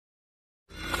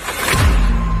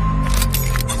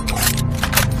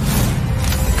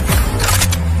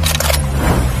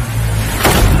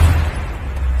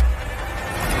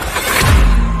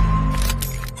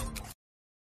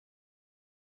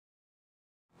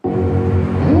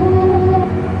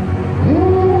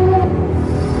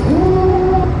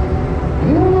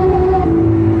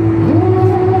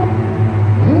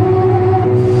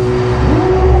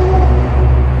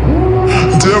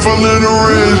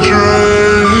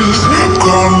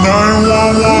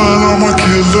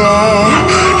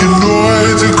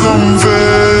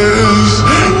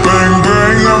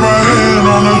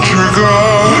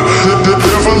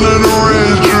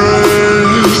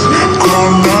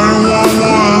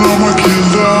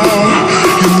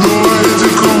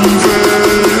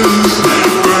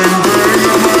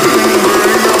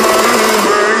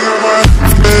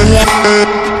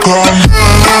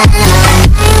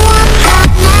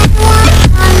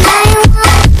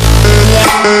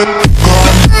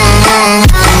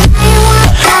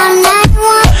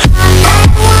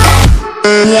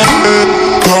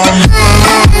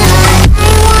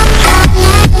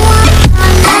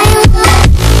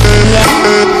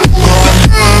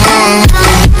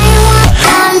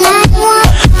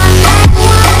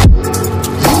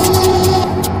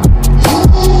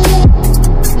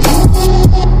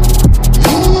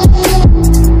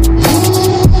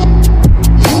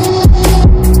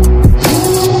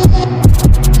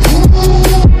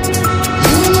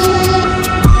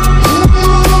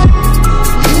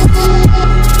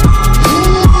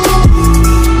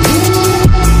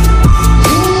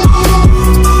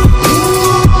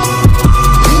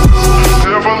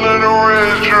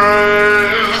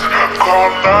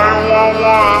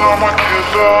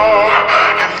You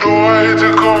know I hate to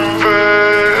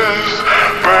confess.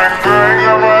 Bang, bang,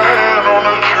 got my hand on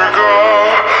the trigger.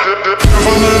 The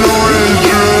devil in a red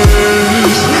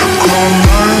dress. Call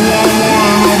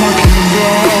 911 on my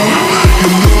killer.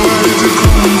 You know I hate to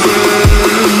confess.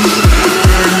 Bang,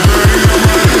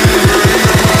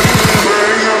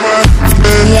 bang, got my hand,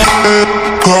 bang, got my hand.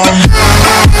 Call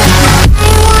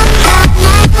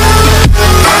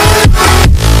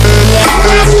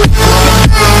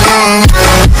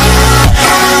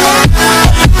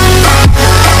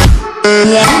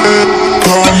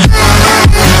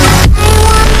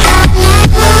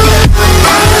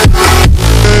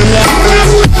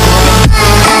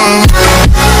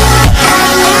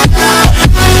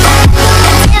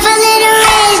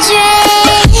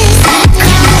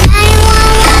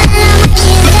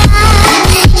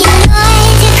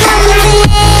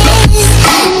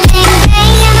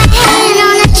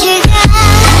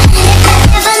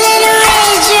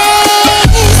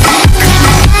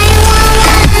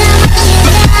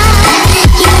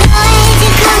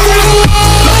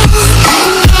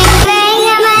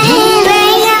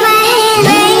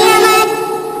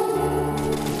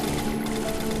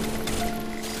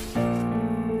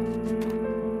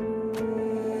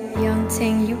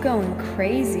you going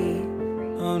crazy.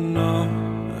 Oh no,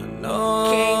 no.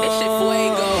 King, this shit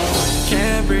fuego.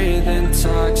 Can't breathe in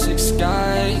toxic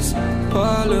skies.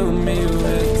 Pollute me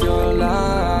with your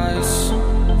lies.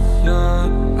 Yeah,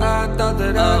 I thought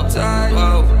that I'd die.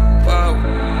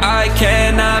 I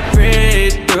cannot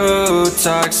breathe through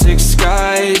toxic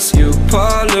skies. You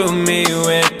pollute me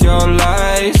with your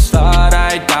lies. Thought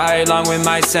I'd die along with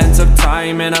my sense of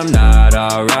time, and I'm not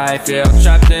alright. Feel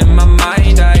trapped in my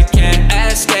mind, I can't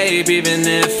escape even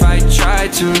if I try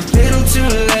to. Little too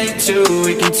late, too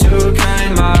weak and too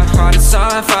kind. My heart is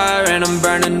on fire and I'm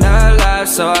burning alive,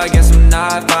 so I guess I'm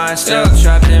not fine. Still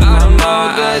trapped in my mind. I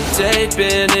know the date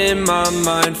been in my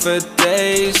mind for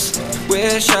days.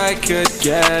 Wish I could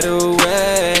get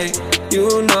away.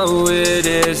 You know it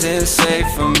isn't safe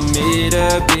for me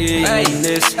to be in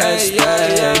this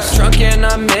headspace. Drunk and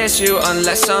I miss you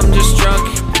unless I'm just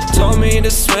drunk. Told me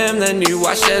to swim, then you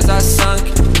watched as I sunk.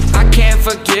 I can't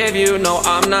forgive you, no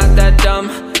I'm not that dumb.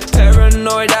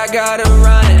 Paranoid, I gotta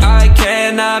run. I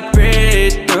cannot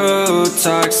breathe through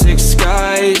toxic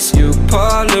skies. You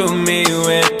pollute me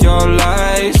with your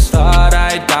lies. Thought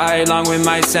I'd die along with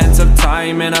my sense of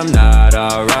time, and I'm not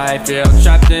alright. Feel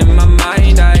trapped in my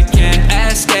mind, I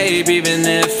can't escape even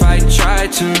if I try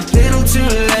to. Little too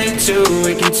late, too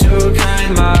weak and too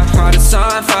kind. My heart is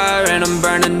on fire and I'm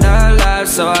burning alive,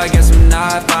 so I guess I'm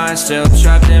not fine. Still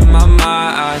trapped in my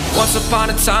mind. Once upon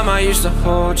a time I used to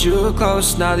hold you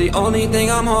close. Now the only thing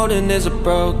I'm holding is a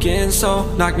broken soul.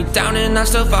 Knock me down and I'm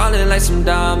still falling like some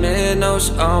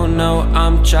dominoes. Oh no,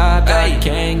 I'm trapped, I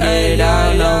can't get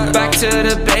out, no. Back to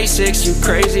the basics, you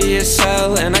crazy as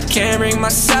hell, and I can't bring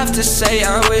myself to say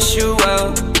I wish you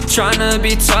well. Tryna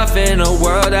be tough in a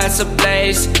world that's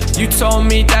ablaze. You told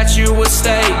me that you would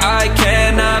stay. I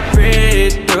cannot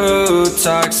breathe through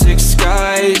toxic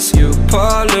skies. You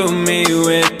pollute me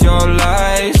with your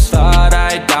lies. Thought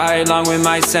I'd die along with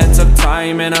my sense of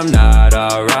time, and I'm not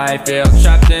alright. Feel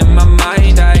trapped in my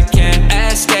mind, I can't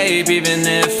escape even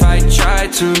if I try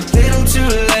to. Little too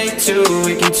late, too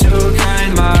weak and too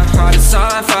kind. My heart is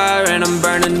on fire and I'm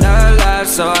burning alive,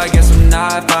 so I guess I'm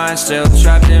not fine. Still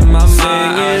trapped in my mind.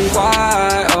 Singing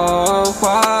why, oh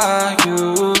why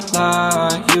you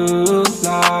lie, you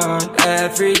lie.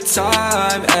 Every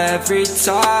time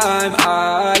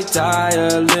I die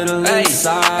a little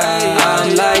inside.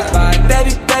 I'm like bye,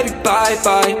 baby, baby, bye,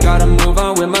 bye. Gotta move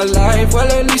on with my life,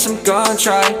 well at least I'm gonna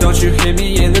try. Don't you hit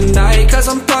me in the night, cause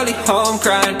I'm probably home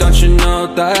crying. Don't you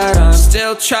know that I'm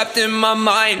still trapped in my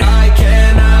mind. I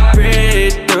cannot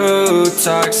breathe through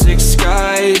toxic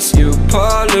skies. You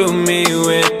pollute me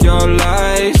with your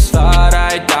lies. Thought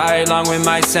I'd die along with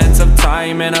my sense of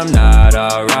time, and I'm not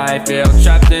alright. Feel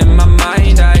trapped in my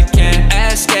mind, I can't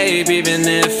escape even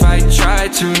if I try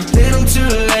to. Little too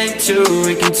late, too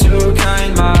weak and too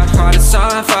kind. My heart is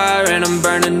on fire and I'm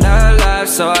burning alive,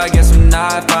 so I guess I'm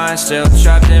not fine. Still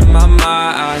trapped in my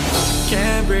mind.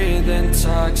 Can't breathe in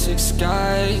toxic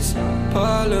skies.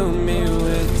 Pollute me